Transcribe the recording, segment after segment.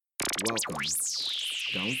Welcome.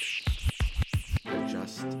 Don't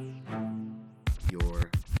adjust your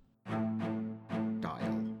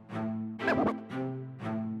dial.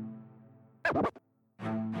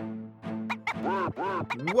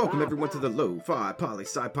 Welcome everyone to the Lo-Fi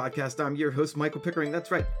Poli-Sci Podcast. I'm your host, Michael Pickering. That's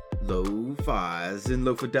right. Lo-Fi as in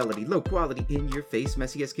low fidelity, low quality, in your face,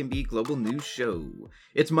 messy as can be global news show.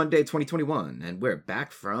 It's Monday 2021 and we're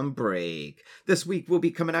back from break. This week we'll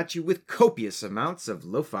be coming at you with copious amounts of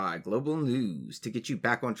lo-fi global news to get you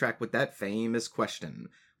back on track with that famous question,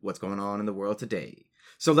 what's going on in the world today?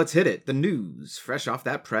 So let's hit it, the news, fresh off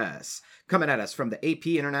that press. Coming at us from the AP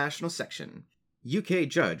International section. UK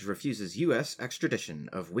judge refuses US extradition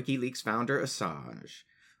of WikiLeaks founder Assange.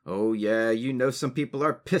 Oh yeah, you know some people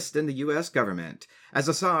are pissed in the US government, as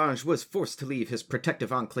Assange was forced to leave his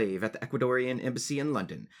protective enclave at the Ecuadorian embassy in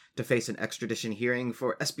London to face an extradition hearing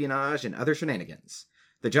for espionage and other shenanigans.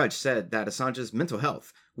 The judge said that Assange's mental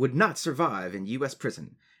health would not survive in US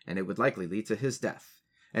prison, and it would likely lead to his death,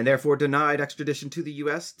 and therefore denied extradition to the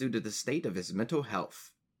US due to the state of his mental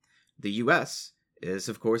health. The US is,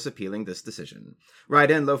 of course, appealing this decision. Right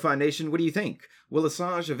in, Lo-Fi Nation, what do you think? Will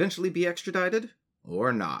Assange eventually be extradited?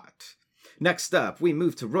 Or not. Next up, we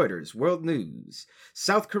move to Reuters World News.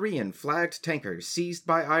 South Korean flagged tanker seized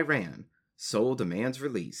by Iran. Seoul demands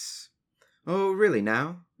release. Oh, really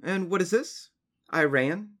now? And what is this?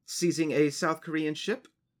 Iran seizing a South Korean ship?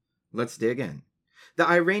 Let's dig in. The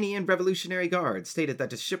Iranian Revolutionary Guard stated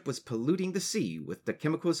that the ship was polluting the sea with the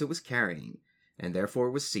chemicals it was carrying, and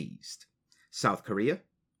therefore was seized. South Korea,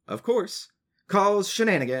 of course, calls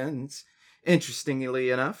shenanigans.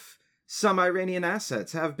 Interestingly enough, some Iranian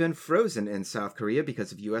assets have been frozen in South Korea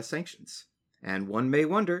because of U.S. sanctions. And one may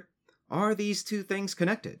wonder, are these two things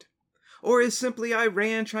connected? Or is simply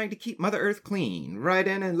Iran trying to keep Mother Earth clean? Write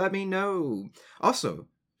in and let me know. Also,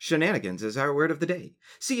 shenanigans is our word of the day.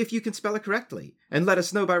 See if you can spell it correctly, and let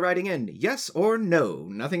us know by writing in yes or no,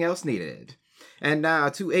 nothing else needed. And now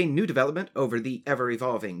to a new development over the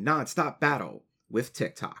ever-evolving non-stop battle with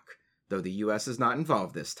TikTok. Though the US is not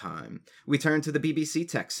involved this time, we turn to the BBC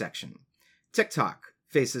Tech section. TikTok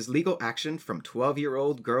faces legal action from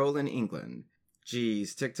 12-year-old girl in England.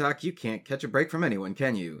 Geez, TikTok, you can't catch a break from anyone,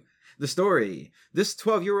 can you? The story: this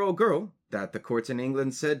 12-year-old girl, that the courts in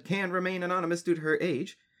England said can remain anonymous due to her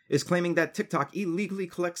age, is claiming that TikTok illegally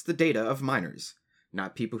collects the data of minors.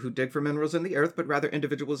 Not people who dig for minerals in the earth, but rather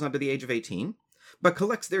individuals under the age of 18, but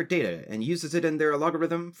collects their data and uses it in their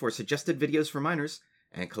algorithm for suggested videos for minors,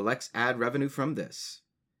 and collects ad revenue from this.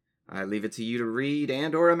 I leave it to you to read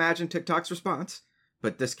and or imagine TikTok's response,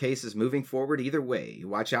 but this case is moving forward either way.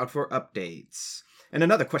 Watch out for updates. And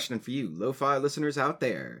another question for you, lo-fi listeners out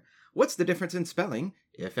there. What's the difference in spelling,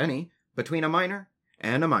 if any, between a minor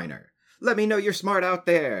and a minor? Let me know you're smart out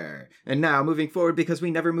there. And now, moving forward because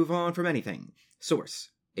we never move on from anything. Source: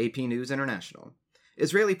 AP News International.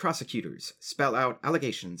 Israeli prosecutors spell out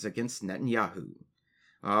allegations against Netanyahu.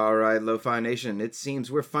 Alright, Lo-Fi Nation, it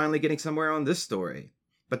seems we're finally getting somewhere on this story.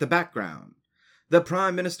 But the background. The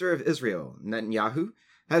Prime Minister of Israel, Netanyahu,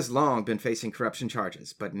 has long been facing corruption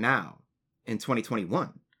charges, but now, in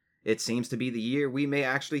 2021, it seems to be the year we may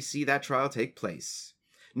actually see that trial take place.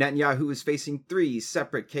 Netanyahu is facing 3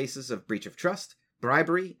 separate cases of breach of trust,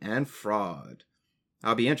 bribery, and fraud.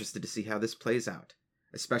 I'll be interested to see how this plays out,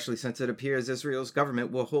 especially since it appears Israel's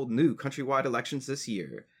government will hold new countrywide elections this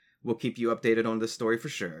year. We'll keep you updated on this story for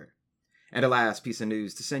sure. And a last piece of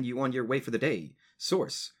news to send you on your way for the day.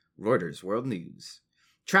 Source: Reuters World News.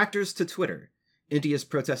 Tractors to Twitter. India's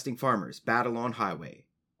protesting farmers battle on highway.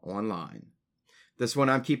 Online. This one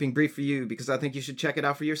I'm keeping brief for you because I think you should check it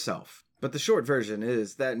out for yourself. But the short version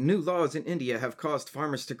is that new laws in India have caused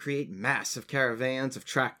farmers to create massive caravans of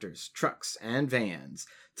tractors, trucks, and vans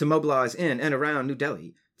to mobilize in and around New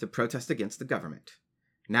Delhi to protest against the government.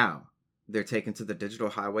 Now, they're taken to the digital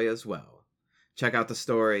highway as well. Check out the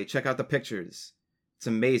story, check out the pictures. It's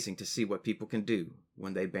amazing to see what people can do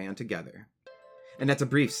when they band together. And that's a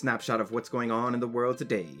brief snapshot of what's going on in the world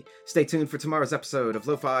today. Stay tuned for tomorrow's episode of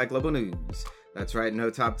Lo-Fi Global News. That's right, no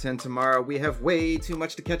Top 10 tomorrow. We have way too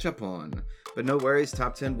much to catch up on. But no worries,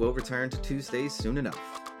 Top 10 will return to Tuesdays soon enough.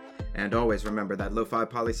 And always remember that Lo-Fi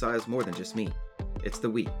Poli-Sci is more than just me. It's the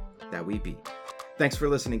we that we be. Thanks for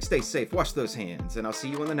listening, stay safe, wash those hands, and I'll see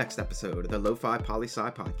you on the next episode of the Lo-Fi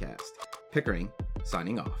Poli-Sci Podcast. Pickering,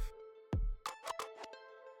 signing off.